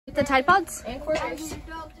The Tide Pods? And quarters.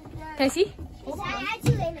 Can I see?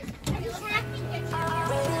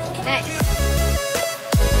 Nice.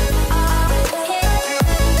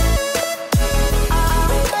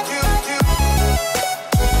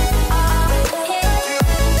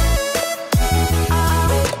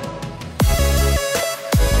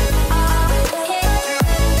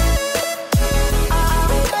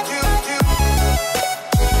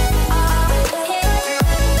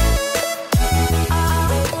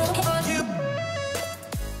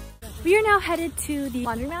 We are now headed to the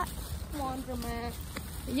laundromat. Laundromat.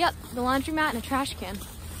 Yep, the laundromat and a trash can.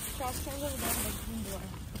 Trash can's over there in the green door.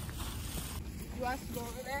 You want us to go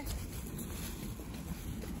over there?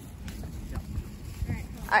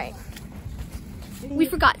 Alright. We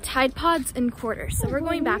forgot Tide Pods and quarters, so we're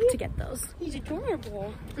going back to get those. He's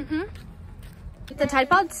adorable. Mm-hmm. The Tide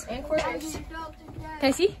Pods? And quarters. Can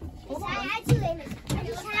I see?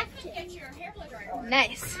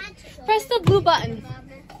 Nice. Press the blue button.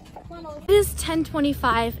 It is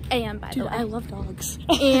 10:25 a.m. by the way. I love dogs.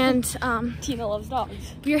 And Tina loves dogs.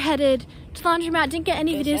 we're headed to the laundromat. Didn't get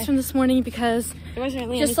any videos from this morning because There wasn't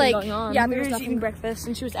really just anything like going on. yeah, We there were was just nothing. eating breakfast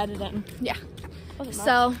and she was editing. Yeah. Wasn't much.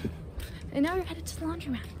 So, and now we're headed to the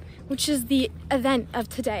laundromat, which is the event of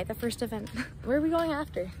today, the first event. Where are we going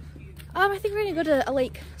after? I think we're gonna go to a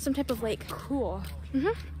lake, some type of lake. Cool.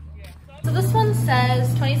 So this one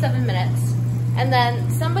says 27 minutes, and then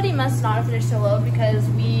somebody must not have finished the load because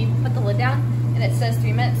we put the lid down and it says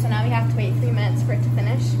 3 minutes, so now we have to wait 3 minutes for it to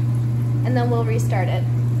finish, and then we'll restart it.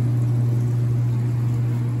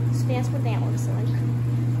 Spans på den också.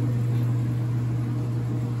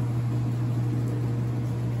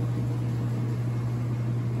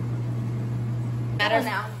 Matter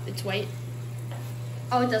now. It's white.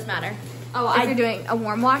 Oh, it does matter. Oh, If you're doing a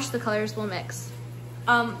warm wash, the colors will mix.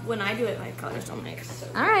 When I do it, my colors don't mix. So.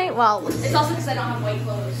 All right, well, It's also because I don't have white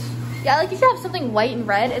clothes. yeah, like if you have something white and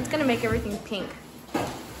red, it's gonna make everything pink.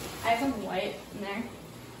 I have some white in there.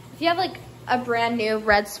 If you have like a brand new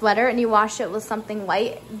red sweater and you wash it with something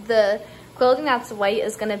white, the clothing that's white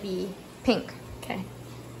is gonna be pink. Okay.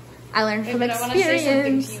 I learned from but I wanna say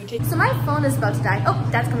something experience. to you. So my phone is about to die. Oh,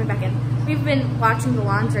 Dad's coming back in. We've been watching the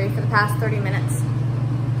laundry for the past 30 minutes.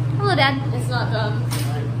 Hello, Dad. It's not done.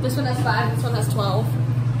 This one has 5, this one has 12.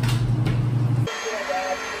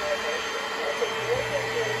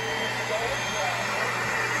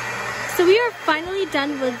 So we are finally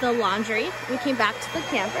done with the laundry. We came back to the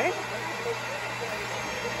camper.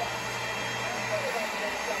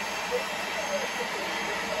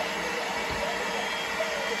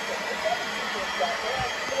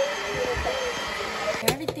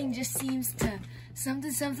 Everything just seems to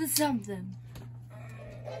something.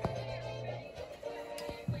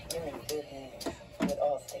 You're in good hands with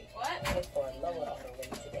Allstate. What? Look for a lower auto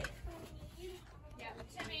rate today. Yeah,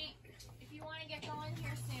 Timmy, if you want to get going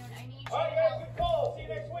here soon, I need you All right, guys, good call. See you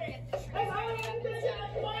next week. to get the troops ready up and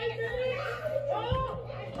stuff.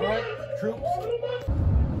 All right,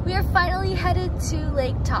 troops. We are finally headed to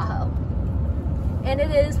Lake Tahoe. And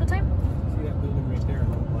it is, what time? See that building right there,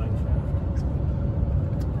 little blind shaft.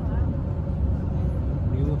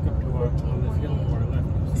 When you look up to on this hill to our left,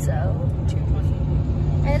 you see So,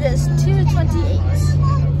 and it is 2:28.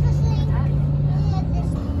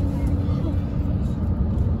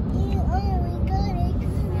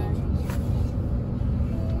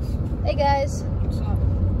 Hey guys. What's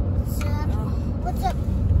up?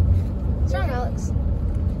 What's wrong, Alex?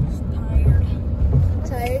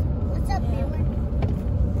 Tired. What's up, Taylor?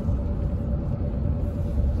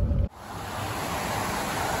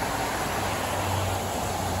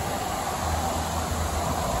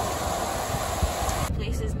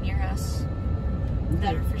 Places near us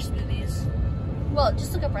that are for smoothies. Well,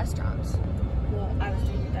 just look up restaurants. Well, I was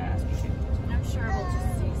doing that as we should. I'm sure we'll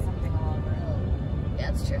just see something along the road. Yeah,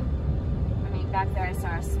 that's true. I mean, back there I saw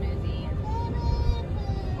a smoothie.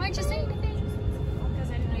 Why don't you say anything? Because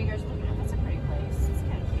I didn't know you guys were looking at. That's a pretty place. It's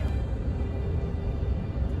kind of cute.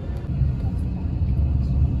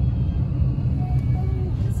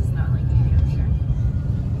 This is not like New Hampshire.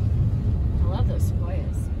 I love those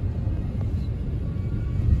sequoias.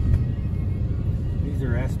 these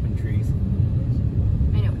are aspen trees.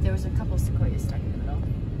 I know, there was a couple sequoias stuck in the middle,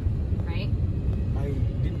 right? I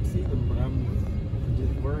didn't see them, but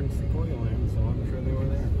we're in sequoia land, so I'm sure they were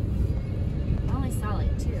there. I only saw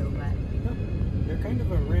like 2, but Yeah, they're kind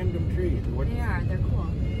of a random tree. they are. They're cool.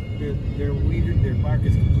 They're weird. Their bark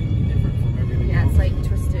is completely different from everything Yeah, else. it's like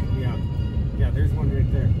twisted. Yeah, there's one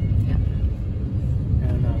right there. Yeah.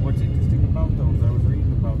 And what's interesting about those, I was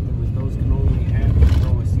reading about them, is those can only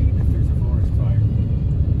grow a seed if there's a forest fire.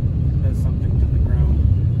 It does something to the ground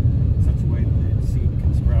in such a way that the seed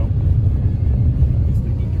can sprout.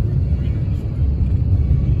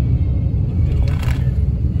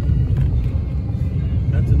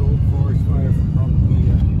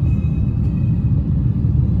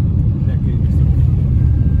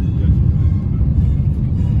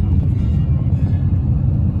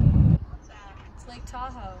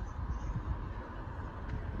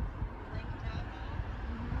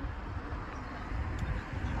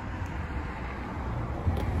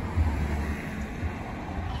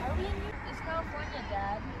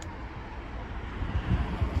 Dad.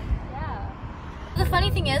 Yeah. The funny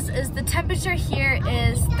thing is the temperature here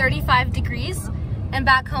is 35 degrees, and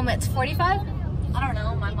back home it's 45. I don't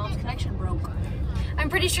know. My mom's connection broke. I'm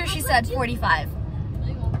pretty sure she said 45.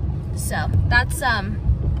 So that's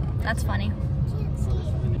funny. Holy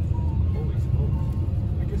smokes.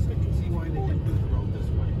 I guess I can see why they didn't do the road this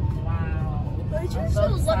way. Wow. But you're On so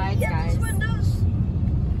both lucky sides, to get these guys. windows.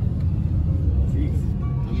 Jeez.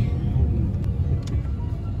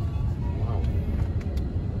 Wow.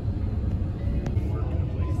 Work in a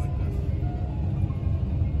place like this.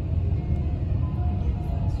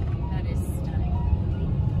 That is stunning.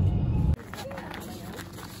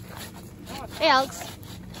 Hey, Alex.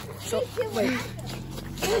 So, wait.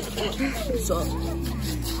 So,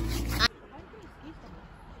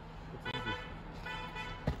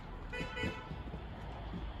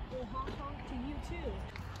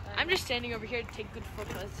 I'm just standing over here to take good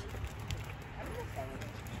photos.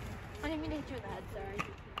 I didn't mean to hit you in the head, sorry.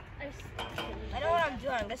 I know what I'm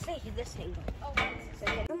doing. I'm gonna stay this angle.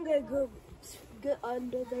 I'm gonna go get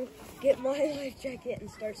under there, get my life jacket, and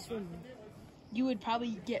start swimming. You would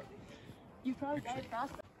probably get. You probably get across.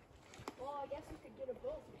 Well, I guess we could get a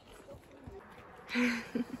boat.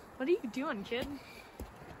 What are you doing, kid?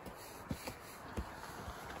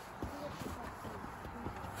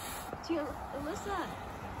 Alyssa.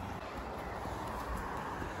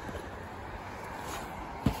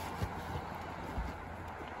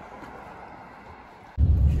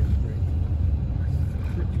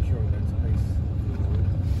 Pretty sure that's ice.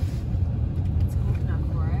 It's cold enough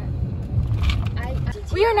for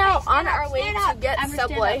it. We are now on our way to get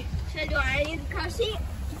Subway. Do I need a car seat?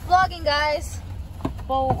 Vlogging, guys.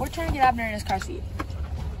 Well, we're trying to get Abner in his car seat.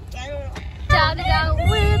 I don't know. Down and down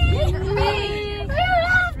with me.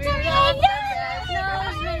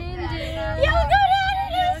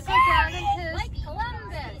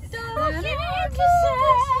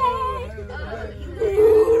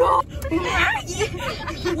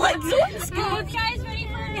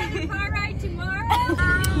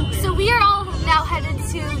 So we are all now headed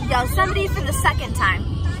to Yosemite for the second time.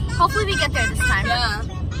 Hopefully we get there this time. Yeah,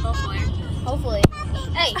 hopefully. Hopefully.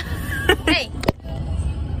 Hey, hey.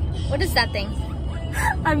 What is that thing?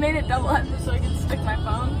 I made it double-headed so I can stick my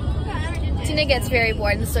phone. Tina gets very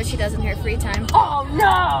bored, and so she does in her free time. Oh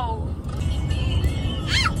no!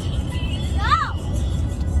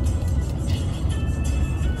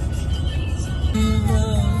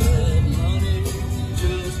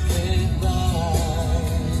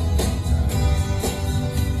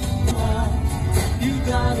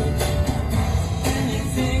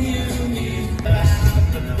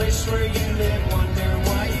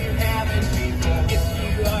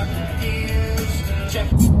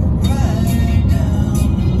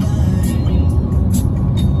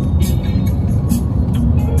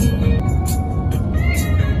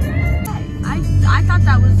 I thought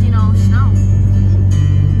that was, you know, snow.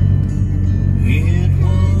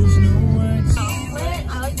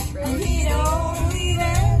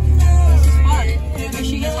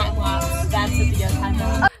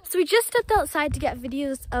 So we just stepped outside to get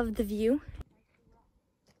videos of the view.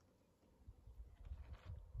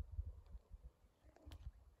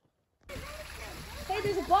 Hey,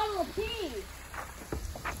 there's a bottle of pee.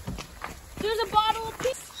 There's a bottle of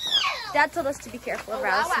pee. Dad told us to be careful of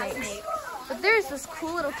rattlesnakes. But there's this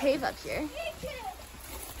cool little cave up here.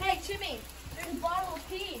 Hey, Jimmy, there's a bottle of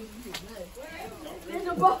pee. There's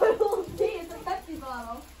a bottle of pee. It's a Pepsi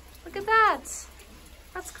bottle. Look at that.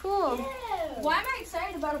 That's cool. Why am I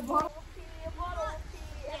excited about a bottle of pee? A bottle of pee.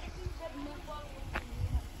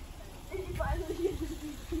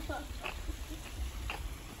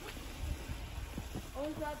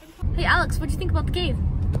 Hey Alex, what do you think about the cave?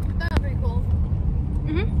 That was pretty cool.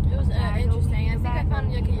 Mm-hmm. It was interesting. I think I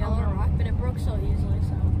found like a yellow rock, but it broke so easily.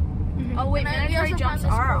 So. Oh wait, mandatory jumps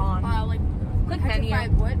are on. Like Click menu.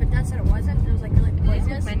 petrified wood, but Dad said it wasn't. It was like really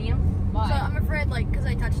poisonous. Menu. So I'm afraid, like, because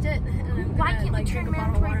I touched it, and I'm Why gonna can't we like turn drink a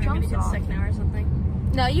bottle of water and mandatory maybe get jumps sick now or something.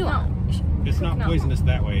 No, you won't. It's not poisonous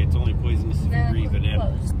that way. It's only poisonous if you breathe it in.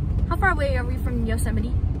 How far away are we from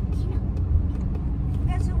Yosemite?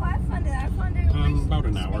 That's what I found it. I found it. About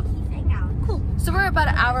an hour. Cool. So we're about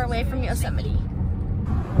an hour away from Yosemite.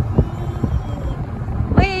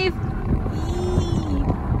 Wave.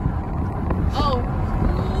 Oh.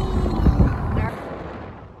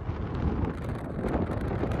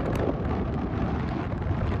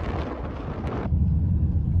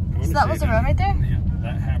 So that was the road right there? Yeah,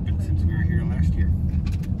 that happened since we were here last year.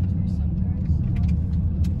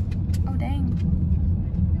 Oh dang.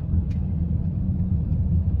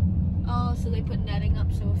 Oh, so they put netting up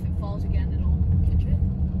so if it falls again, it'll catch it?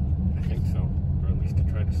 I think so. Or at least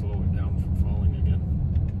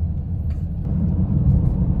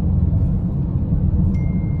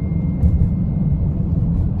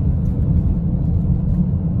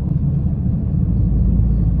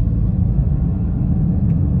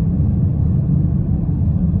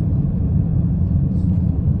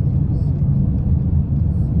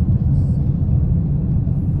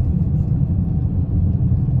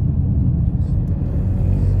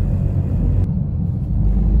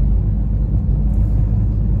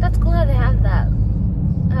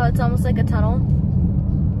it's almost like a tunnel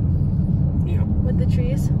Yep. with the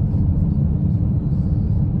trees.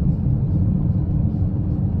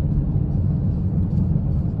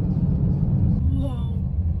 Whoa.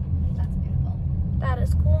 That's beautiful. That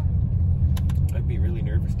is cool. I'd be really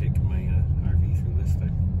nervous taking my RV through this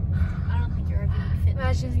thing. I don't think your RV would fit.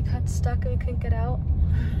 Imagine if you got stuck and you couldn't get out.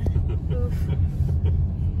 Oof.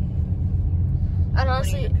 And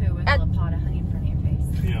honestly, Putting in the poo with a little pot of honey in front of your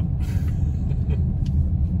face. Yep.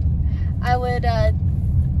 I would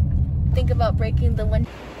think about breaking the window.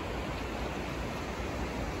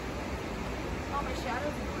 Oh, my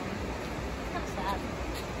shadow's in the way. Kind of sad.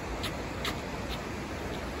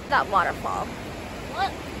 That waterfall.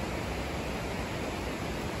 What?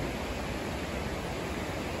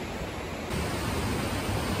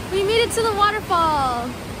 We made it to the waterfall.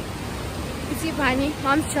 You can see it behind me.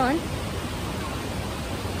 Mom's chilling.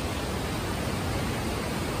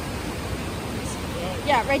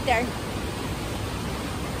 Yeah, right there.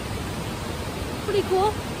 Pretty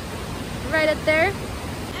cool. Right up there.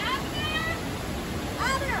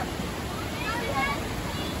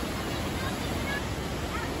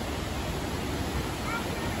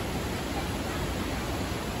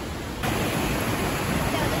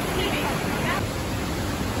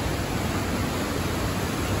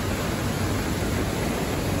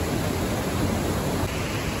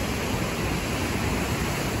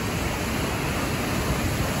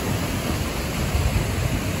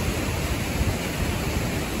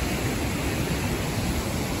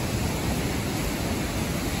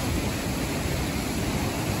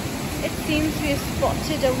 It seems we have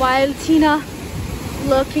spotted a wild Tina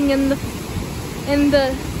lurking in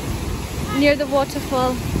the near the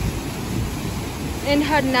waterfall in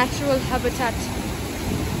her natural habitat.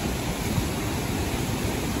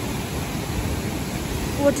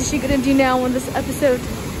 What is she gonna do now in this episode?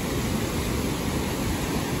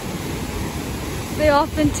 They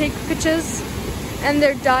often take pictures and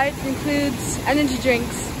their diet includes energy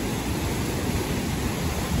drinks.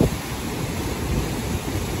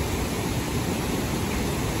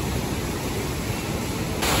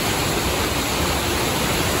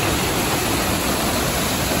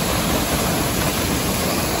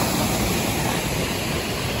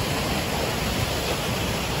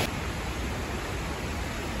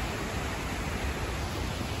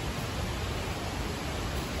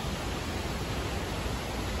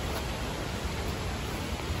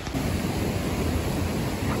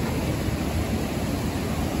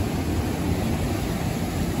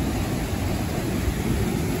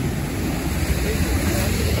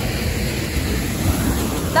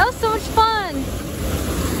 That was so much fun!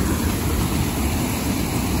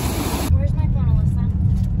 Where's my phone, Alyssa?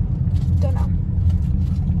 Don't know.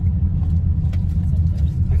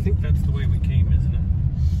 I think that's the way we came, isn't it?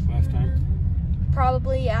 Last time?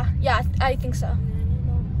 Probably, yeah. Yeah, I think so.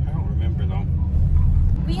 I don't remember though.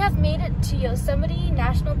 We have made it to Yosemite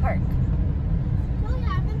National Park. No, we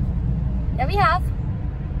haven't. Yeah, we have.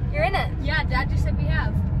 You're in it. Yeah, Dad just said we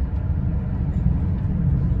have.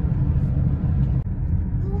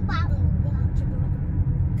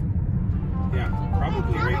 Yeah,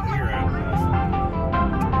 probably right here at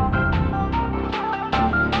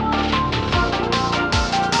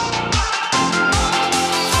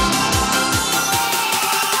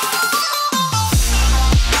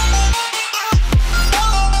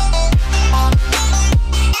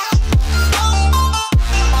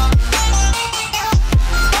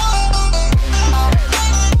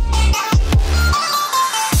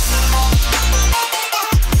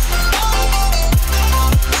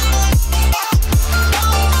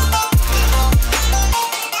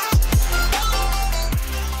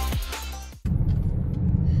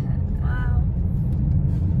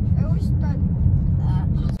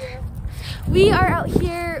We are out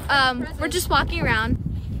here, we're just walking around.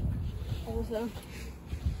 Nope.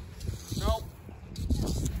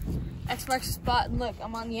 X marks the spot, and look,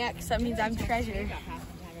 I'm on the X, that means I'm treasure.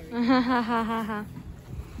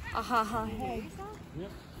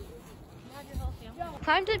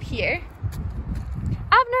 Climbed up here.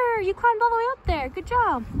 Abner, you climbed all the way up there, good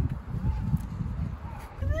job.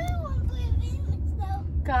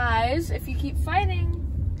 Guys, if you keep fighting.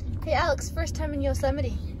 Hey Alex, first time in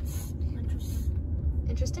Yosemite.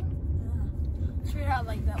 Interesting? It's weird how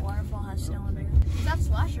like that waterfall has snow under it. Is that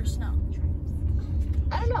slush or snow?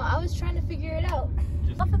 I don't know, I was trying to figure it out.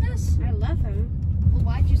 Off of this? I love him. Well,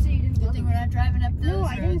 why'd you say you didn't love him? We're not driving up those No,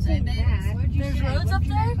 I didn't roads. say that. Where'd you There's say? roads What'd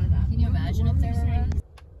you mean by that? Can you imagine if there's roads?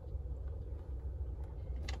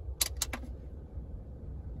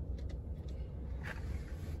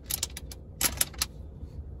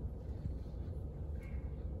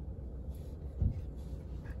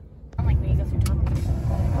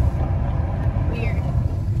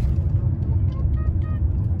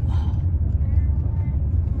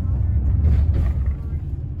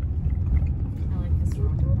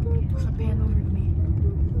 to pan over to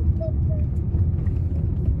me.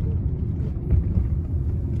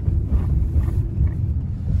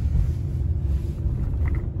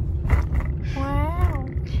 Wow.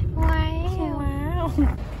 Wow.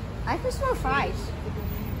 Wow. I can smell fries.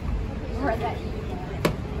 Or that.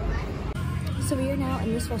 So we are now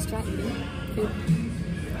in this restaurant eating food.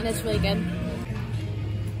 And it's really good.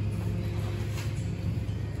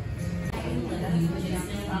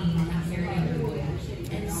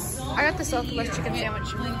 I got the Southwest chicken sandwich.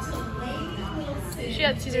 She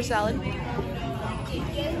had Caesar salad.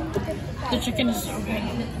 The chicken is so good.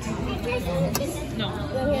 No.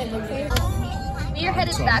 We are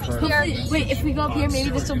headed back to the RV. Wait, if we go up here,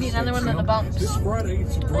 maybe this will be another one of the bumps. This Friday,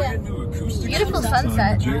 it's a brand new acoustic Beautiful show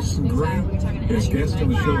sunset. with Jason Gray. His guests on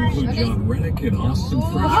the show include John Rennick and Austin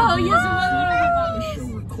Fraser. Oh, yes, The show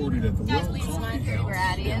recorded at the Little Coffee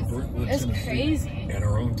House in Brentwood, It's Tennessee. crazy. And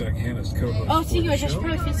our own Doug Hanna's co-host. Oh, for see, the I should show.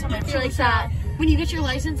 probably fit some extra like that. When you get your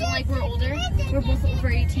license and like we're older, we're both over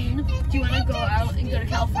 18. Do you want to go out and go to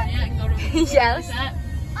California and go to Yes.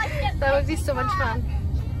 like that? That would be so much fun.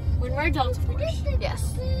 When we're adults, of course.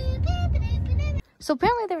 Yes. So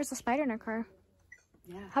apparently there was a spider in our car.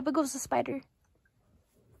 Yeah. How big was the spider?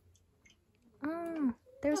 Oh,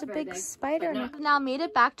 there was a big spider in our car. Now made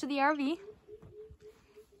it back to the RV.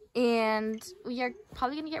 And we are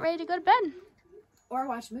probably going to get ready to go to bed. Or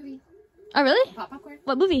watch a movie. Oh, really? Pop popcorn.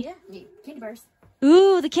 What movie? Yeah. Neat. Candy bars.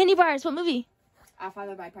 Ooh, the candy bars. What movie?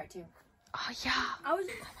 Father by Part 2. Oh, yeah. I was.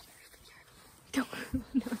 No,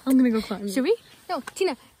 I'm going to go climb. Should we? No,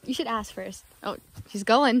 Tina, you should ask first. Oh, she's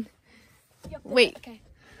going. Wait. Okay.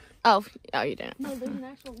 Oh, you didn't. No, there's an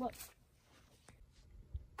actual look.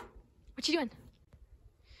 What you doing?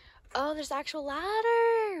 Oh, there's actual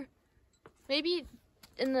ladder. Maybe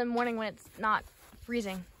in the morning when it's not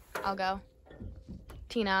freezing, I'll go.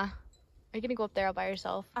 Tina, are you gonna go up there all by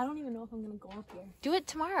yourself? I don't even know if I'm gonna go up here. Do it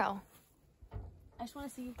tomorrow. I just want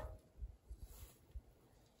to see.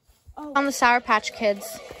 On the Sour Patch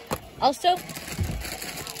Kids. Also,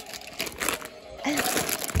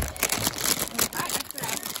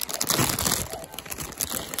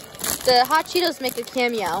 the Hot Cheetos make a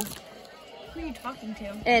cameo Who are you talking to?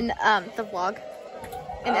 in the vlog,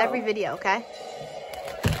 in every video. Okay.